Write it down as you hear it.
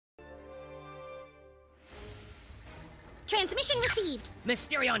Transmission received.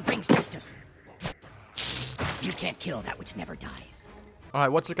 Mysterion brings justice. You can't kill that which never dies.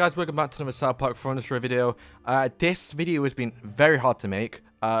 Alright, what's up guys, welcome back to another South Park Furniture video. This video has been very hard to make.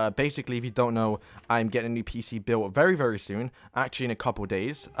 Basically, if you don't know, I'm getting a new PC built very soon. Actually, in a couple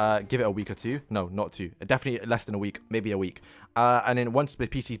days. Give it a week or two. No, not two. Definitely less than a week, maybe a week. And then once the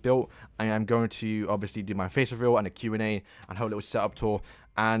PC is built, I am going to obviously do my face reveal and a Q&A and whole little setup tour.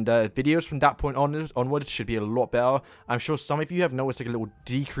 And videos from that point onwards should be a lot better. I'm sure some of you have noticed like a little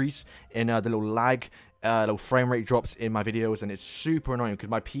decrease in the little lag, little frame rate drops in my videos, and it's super annoying because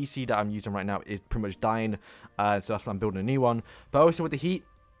my PC that I'm using right now is pretty much dying. So that's why I'm building a new one. But also with the heat,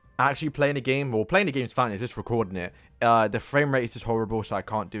 actually playing the game, well, playing the game is fine, it's just recording it. The frame rate is just horrible, so I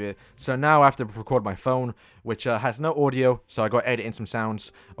can't do it. So now I have to record my phone, which has no audio, so I got to edit in some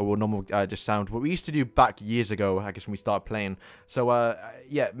sounds, or normal just sound, what we used to do back years ago, I guess, when we started playing. So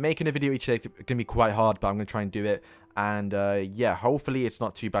yeah, making a video each day is going to be quite hard, but I'm going to try and do it. And yeah, hopefully it's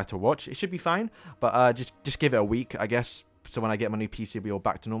not too bad to watch. It should be fine, but just give it a week, I guess, so when I get my new PC, it'll be all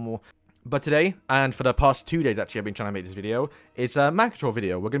back to normal. But today, and for the past 2 days actually, I've been trying to make this video, it's a Mind Control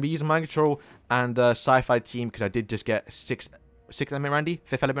video. We're going to be using Mind Control and Sci-Fi Team, because I did just get 5th Element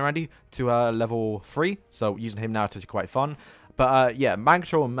Randy to level 3, so using him now is quite fun. But yeah, Mind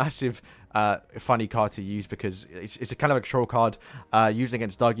Control, a massive funny card to use because it's a kind of a control card used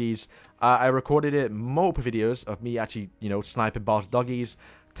against doggies. I recorded it multiple videos of me actually, you know, sniping boss doggies,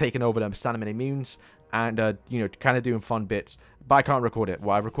 taking over them stamina immunes, and you know, kind of doing fun bits. But I can't record it.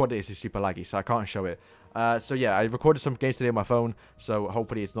 Well, I recorded it, it's just super laggy, so I can't show it. So yeah, I recorded some games today on my phone, so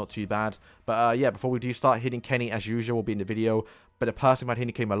hopefully it's not too bad. But yeah, before we do start, hitting Kenny as usual will be in the video. But the person that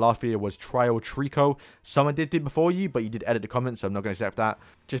hitting Kenny in my last video was Trial Trico. Someone did it before you, but you did edit the comments, so I'm not going to accept that.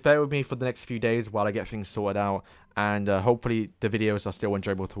 Just bear with me for the next few days while I get things sorted out. And hopefully the videos are still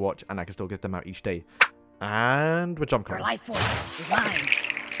enjoyable to watch, and I can still get them out each day. And we're jump calling. Life force is mine.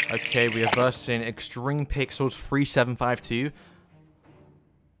 Okay, we are versing Extreme Pixels 3752.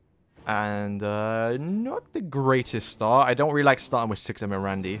 And not the greatest start. I don't really like starting with 6 Element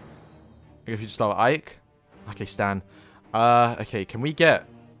Randy. If you start with Ike. Okay, Stan. Okay, can we get...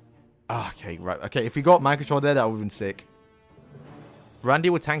 okay, right. Okay, if we got Mind Control there, that would have been sick. Randy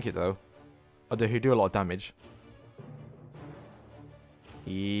would tank it, though. Although he'd do a lot of damage.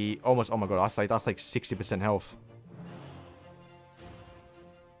 He almost... Oh my god, that's like 60% health.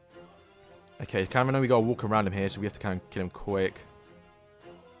 Okay, kind of know we gotta walk around him here, so we have to kind of kill him quick.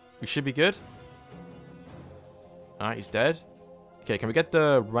 We should be good. Alright, he's dead. Okay, can we get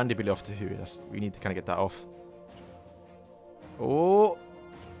the Randy Billy off to who? We need to kind of get that off. Oh.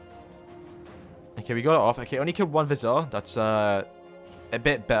 Okay, we got it off. Okay, only killed one visitor. That's a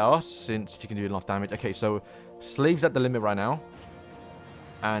bit better since he can do enough damage. Okay, so Slave's at the limit right now.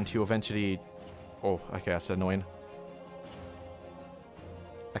 And he'll eventually... Oh, okay, that's annoying.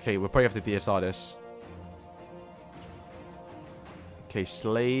 Okay, we'll probably have to DSR this. Okay,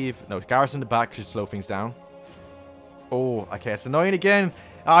 Slave. No, Garrison in the back should slow things down. Oh, okay, it's annoying again.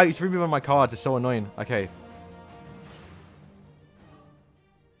 Ah, he's removing my cards. It's so annoying. Okay.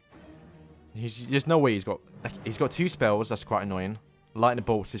 There's no way he's got 2 spells. That's quite annoying. Lightning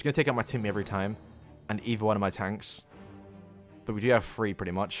Bolt. So he's going to take out my Timmy every time. And either one of my tanks. But we do have 3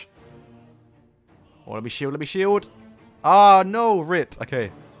 pretty much. Oh, let me shield. Let me shield. Ah, no. Rip. Okay.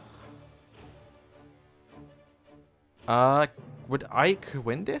 Would Ike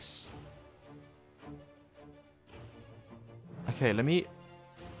win this? Okay, let me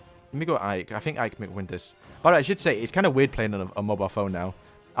go Ike. I think Ike may win this. But I should say, it's kind of weird playing on a mobile phone now.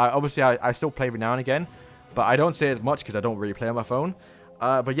 Obviously, I still play every now and again. But I don't say it as much because I don't really play on my phone.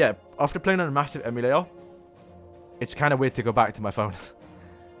 But yeah, after playing on a massive emulator, it's kind of weird to go back to my phone.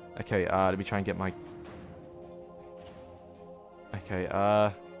 Okay, let me try and get my...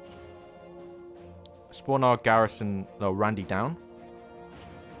 Okay, spawn our Garrison... No, Randy down.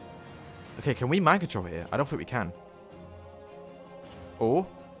 Okay, can we Mind Control here? I don't think we can. Oh.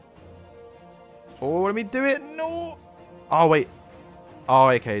 Oh, let me do it. No. Oh, wait. Oh,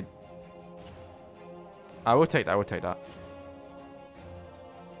 okay. I will take that. I will take that.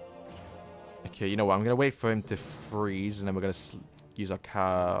 Okay, you know what? I'm going to wait for him to freeze, and then we're going to use our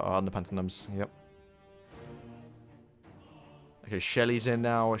underpants numbs. Yep. Okay, Shelly's in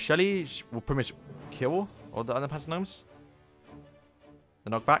now. Shelly will pretty much kill all the underpants gnomes.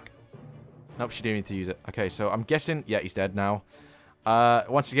 The knockback. Nope, she didn't need to use it. Okay, so I'm guessing... Yeah, he's dead now.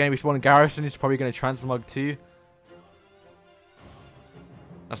 Once again, we spawn in Garrison. He's probably going to transmog too.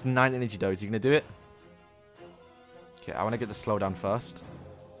 That's 9 energy though. Is he going to do it? Okay, I want to get the slowdown first.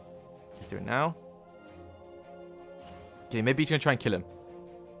 Let's do it now. Okay, maybe he's going to try and kill him.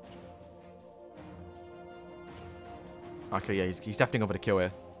 Okay, yeah, he's definitely going for the kill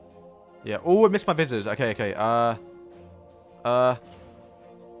here. Yeah. Oh, I missed my visitors. Okay, okay.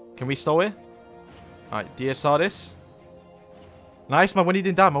 Can we stall it? Alright, DSR this. Nice, my Wendy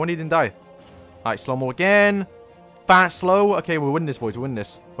didn't die. My Wendy didn't die. Alright, slow mo again. Fast, slow. Okay, we're winning this, boys. We're winning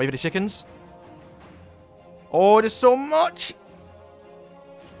this. Wait for the chickens. Oh, there's so much.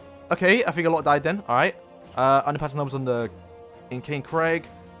 Okay, I think a lot died then. Alright. Underpass knobs on the... in Kane Craig.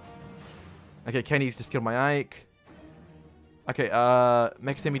 Okay, Kenny's just killed my Ike. Okay,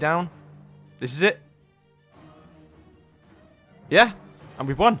 make Timmy down. This is it. Yeah, and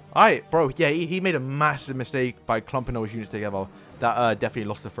we've won. Alright, bro. Yeah, he made a massive mistake by clumping those units together. That definitely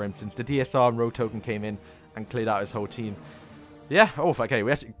lost the frame since the DSR and Road Token came in and cleared out his whole team. Yeah, oh, okay,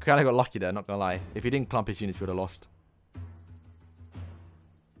 we actually kind of got lucky there, not gonna lie. If he didn't clump his units, we would have lost.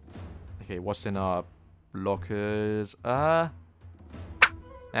 Okay, what's in our lockers? Your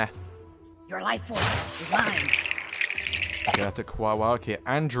life force is mine. Okay, that took quite a while. Okay,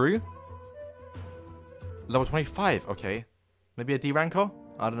 Andrew. Level 25, okay. Maybe a D ranker?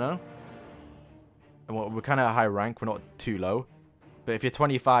 I don't know. And we're kind of a high rank, we're not too low. But if you're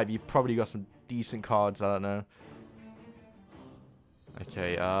 25, you've probably got some decent cards, I don't know.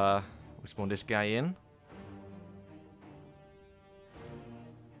 Okay, we'll spawn this guy in.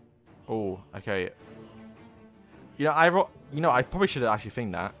 Oh, okay. You know, I probably should have actually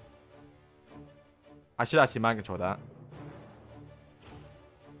think that. I should actually mind control that.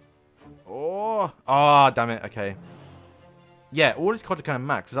 Oh, damn it. Okay. Yeah, all these cards are kind of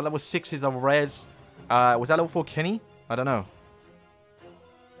max. Is that level 6 is level res? Was that level 4 Kenny? I don't know.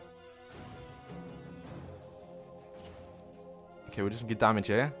 Okay, we're just gonna get damage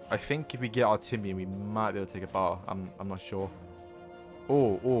here. I think if we get our Timmy, we might be able to take a bar. I'm not sure.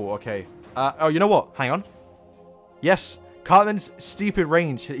 Oh, okay. Oh, you know what? Hang on. Yes, Cartman's stupid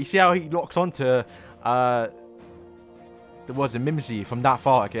range. You see how he locks onto there was a Mimsy from that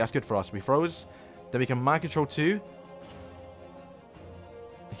far. Okay, that's good for us. We froze. Then we can mind control 2.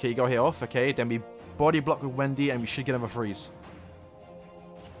 Okay, you go here off. Okay, then we body block with Wendy and we should get him a freeze.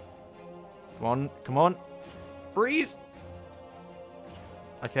 Come on, come on. Freeze!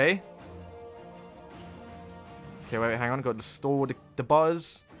 Okay. Okay, wait, hang on. Got to store the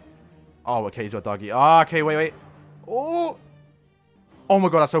buzz. Oh, okay, he's got doggy. Ah, okay, wait. Oh! Oh my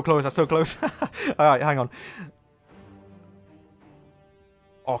god, that's so close. That's so close. Alright, hang on.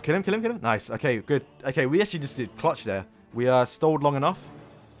 Oh, kill him. Nice. Okay, good. Okay, we actually just did clutch there. We stalled long enough.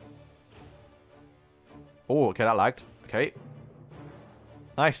 Oh, okay, that lagged. Okay.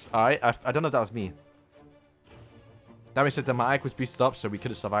 Nice. Alright, I don't know if that was me. That means that my Ike was boosted up, so we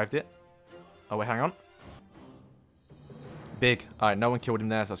could have survived it. Oh, wait, hang on. Big. Alright, no one killed him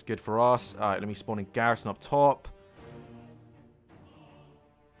there, so that's good for us. Alright, let me spawn in Garrison up top.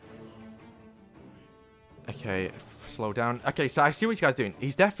 Okay, slow down. Okay, so I see what this guy's doing.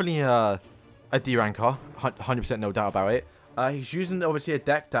 He's definitely a D ranker. 100% no doubt about it. He's using, obviously, a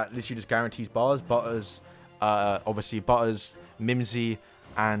deck that literally just guarantees bars. Butters, obviously, Butters, Mimsy,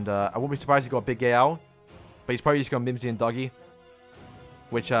 and I won't be surprised he got a big AL. But he's probably just got Mimsy and Doggy.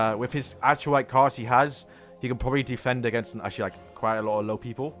 Which, with his actual, like, cards he has, he can probably defend against, actually, like, quite a lot of low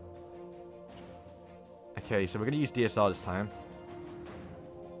people. Okay, so we're going to use DSR this time.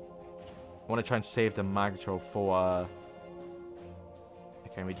 I want to try and save the mag control for,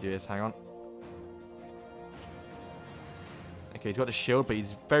 Okay, we do this. Hang on. Okay, he's got the shield, but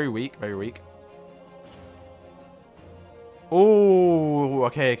he's very weak, Oh,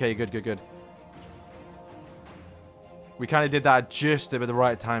 okay, good. We kind of did that just at the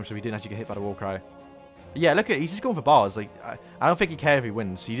right time, so we didn't actually get hit by the war cry. Yeah, look at he's just going for bars. Like, I don't think he cares if he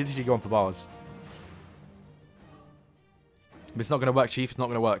wins. He's literally going for bars. But it's not going to work, Chief. It's not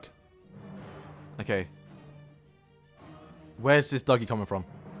going to work. Okay. Where's this Dougie coming from?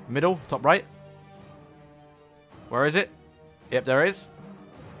 Middle? Top right? Where is it? Yep, there is.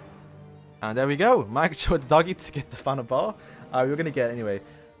 And there we go. Mike showed the Dougie to get the final bar. We were going to get it anyway.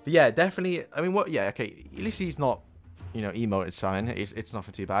 But yeah, definitely. I mean, what? Yeah, okay. At least he's not, you know, emo. It's fine. It's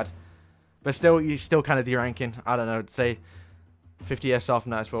nothing too bad. But still, he's still kind of D-ranking. I don't know. Say 50 SR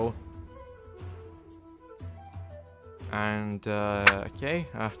from that as well. And, okay.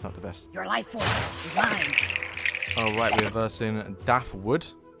 Not the best. Your life force is mine. Alright, we're versing Daft Wood.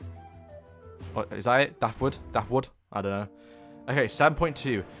 What, is that it? Daft Wood? I don't know. Okay,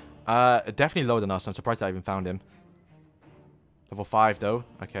 7.2. Definitely lower than us. I'm surprised I even found him. Level 5, though.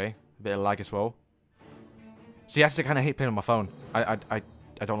 Okay. A bit of lag as well. See, I actually kind of hate playing on my phone. I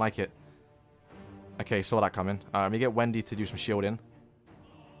don't like it. Okay, saw that coming. Let me get Wendy to do some shielding.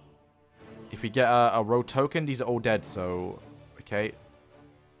 If we get a road token, these are all dead, so... Okay.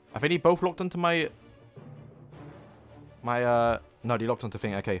 I think they both locked onto my... My, no, they locked onto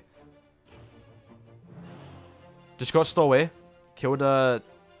thing. Okay. Just got to stall away. Kill the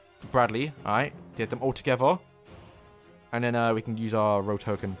Bradley. Alright. Get them all together. And then we can use our row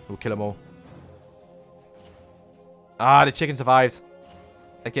token. We'll kill them all. Ah, the chicken survived.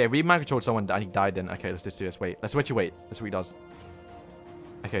 Okay, we mind controlled someone and he died then. Okay, let's just do this. Wait. Let's switch you wait. That's what he does.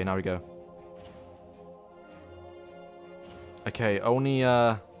 Okay, now we go. Okay, only,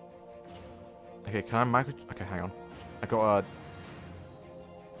 okay, can I micro... Okay, hang on. I got,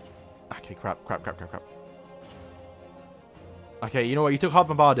 okay, crap. Okay, you know what? You took hard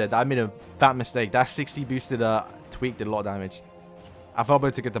bombarded. I made a fat mistake. That 60 boosted, tweak did a lot of damage. I felt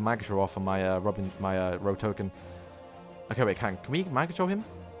better to get the mind control off on my, row token. Okay, wait, can we mind control him?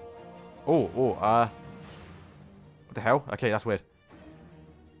 What the hell? Okay, that's weird.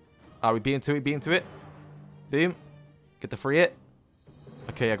 We beat into it. Boom. Get the free hit.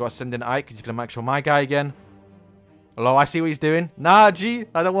 Okay, I gotta send in Ike because he's gonna make sure my guy again. Hello, I see what he's doing. Nah, G.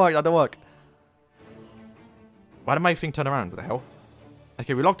 That don't work. Why did my thing turn around? What the hell?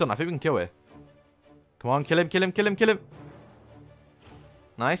 Okay, we locked on. I think we can kill it. Come on, kill him.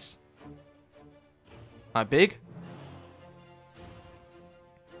 Nice. Alright, big.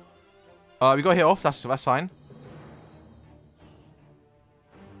 We got hit off. That's fine.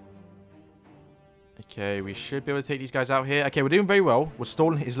 Okay, we should be able to take these guys out here. Okay, we're doing very well. We're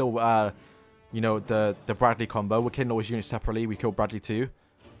stalling his little, you know, the Bradley combo. We're killing all his units separately. We killed Bradley too.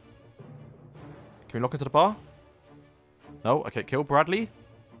 Can we lock into the bar? No? Okay, kill Bradley.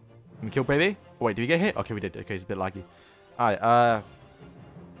 Can we kill baby? Oh, wait, did we get hit? Okay, we did. Okay, it's a bit laggy. Alright,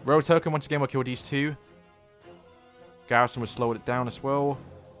 row token, once again, we'll kill these two. Garrison will slow it down as well.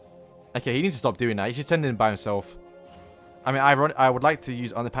 Okay, he needs to stop doing that. He should send him by himself. I mean, I would like to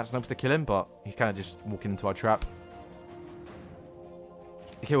use underpatch snubs to kill him, but he's kind of just walking into our trap.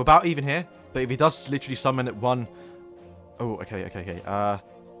 Okay, we're about even here. But if he does literally summon at one... Oh, okay.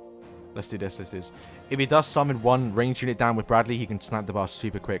 Let's do this. If he does summon one range unit down with Bradley, he can snap the bar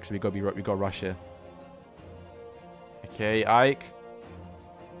super quick. So we gotta rush here. Okay, Ike.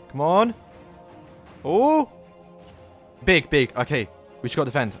 Come on. Oh! Big. Okay, we just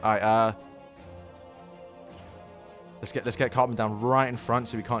gotta defend. Alright, Let's get Cartman down right in front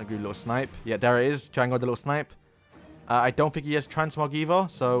so we can't do a little snipe. Yeah, there it is. Try and go with the little snipe. I don't think he has transmog either,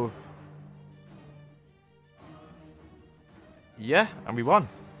 so... Yeah, and we won.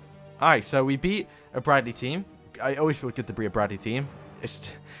 Alright, so we beat a Bradley team. I always feel good to be a Bradley team.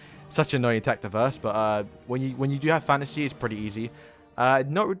 It's such an annoying tech diverse, but when you do have fantasy, it's pretty easy.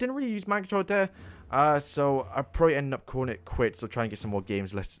 No, didn't really use mind control there. So I probably ended up calling it quits. So try and get some more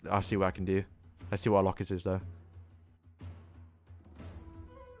games. I'll see what I can do. Let's see what our lockers is though.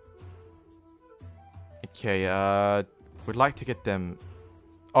 Okay, we'd like to get them...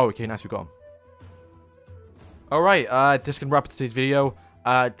 Oh, okay, nice, we got them. Alright, this can wrap up today's video.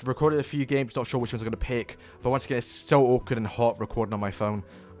 Recorded a few games, not sure which ones I'm going to pick. But once again, it's so awkward and hot recording on my phone.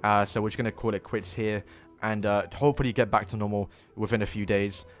 So we're just going to call it quits here. And hopefully get back to normal within a few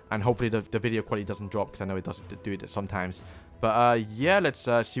days. And hopefully the video quality doesn't drop, because I know it does do it sometimes. But yeah, let's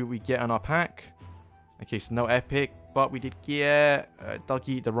see what we get on our pack. Okay, so no epic, but we did get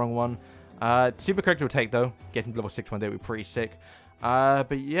Dougie, the wrong one. Super character will take though. Getting level 6 one day would be pretty sick.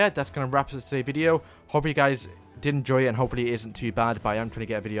 But yeah, that's gonna wrap up today's video. Hopefully you guys did enjoy it, and hopefully it isn't too bad. But I am trying to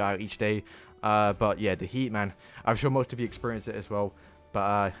get a video out each day. But yeah, the heat, man. I'm sure most of you experienced it as well.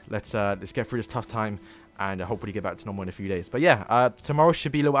 But let's get through this tough time, and hopefully get back to normal in a few days. But yeah, tomorrow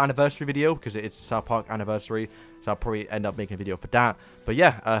should be a little anniversary video because it's South Park anniversary. So I'll probably end up making a video for that. But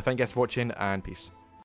yeah, thank you guys for watching, and peace.